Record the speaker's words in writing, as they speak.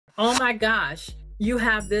Oh my gosh, you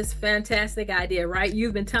have this fantastic idea, right?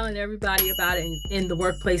 You've been telling everybody about it in the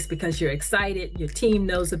workplace because you're excited, your team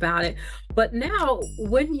knows about it. But now,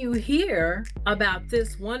 when you hear about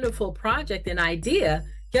this wonderful project and idea,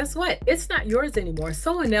 guess what? It's not yours anymore.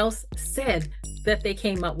 Someone else said that they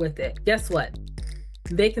came up with it. Guess what?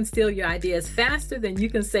 They can steal your ideas faster than you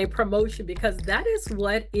can say promotion, because that is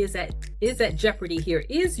what is at jeopardy here,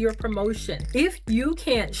 is your promotion. If you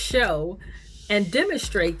can't show and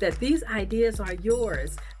demonstrate that these ideas are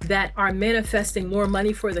yours, that are manifesting more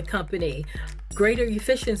money for the company, greater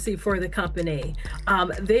efficiency for the company,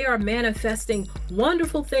 they are manifesting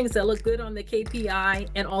wonderful things that look good on the KPI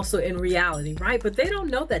and also in reality, right? But they don't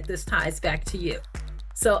know that this ties back to you.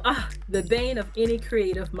 So the bane of any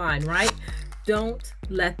creative mind, right? Don't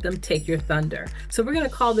let them take your thunder. So we're going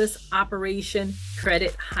to call this Operation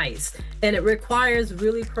Credit Heist, and it requires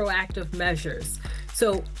really proactive measures.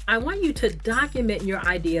 So I want you to document your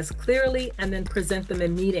ideas clearly and then present them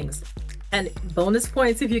in meetings. And bonus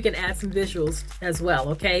points if you can add some visuals as well,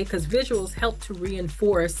 okay? Because visuals help to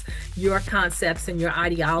reinforce your concepts and your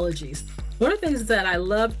ideologies. One of the things that I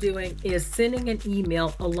love doing is sending an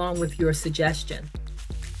email along with your suggestion.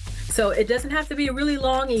 So it doesn't have to be a really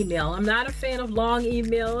long email. I'm not a fan of long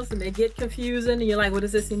emails, and they get confusing and you're like, what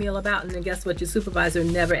is this email about? And then guess what? Your supervisor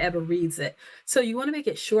never ever reads it. So you want to make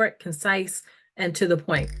it short, concise, and to the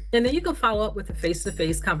point. And then you can follow up with a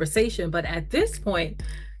face-to-face conversation. But at this point,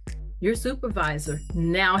 your supervisor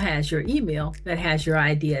now has your email that has your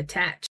idea attached.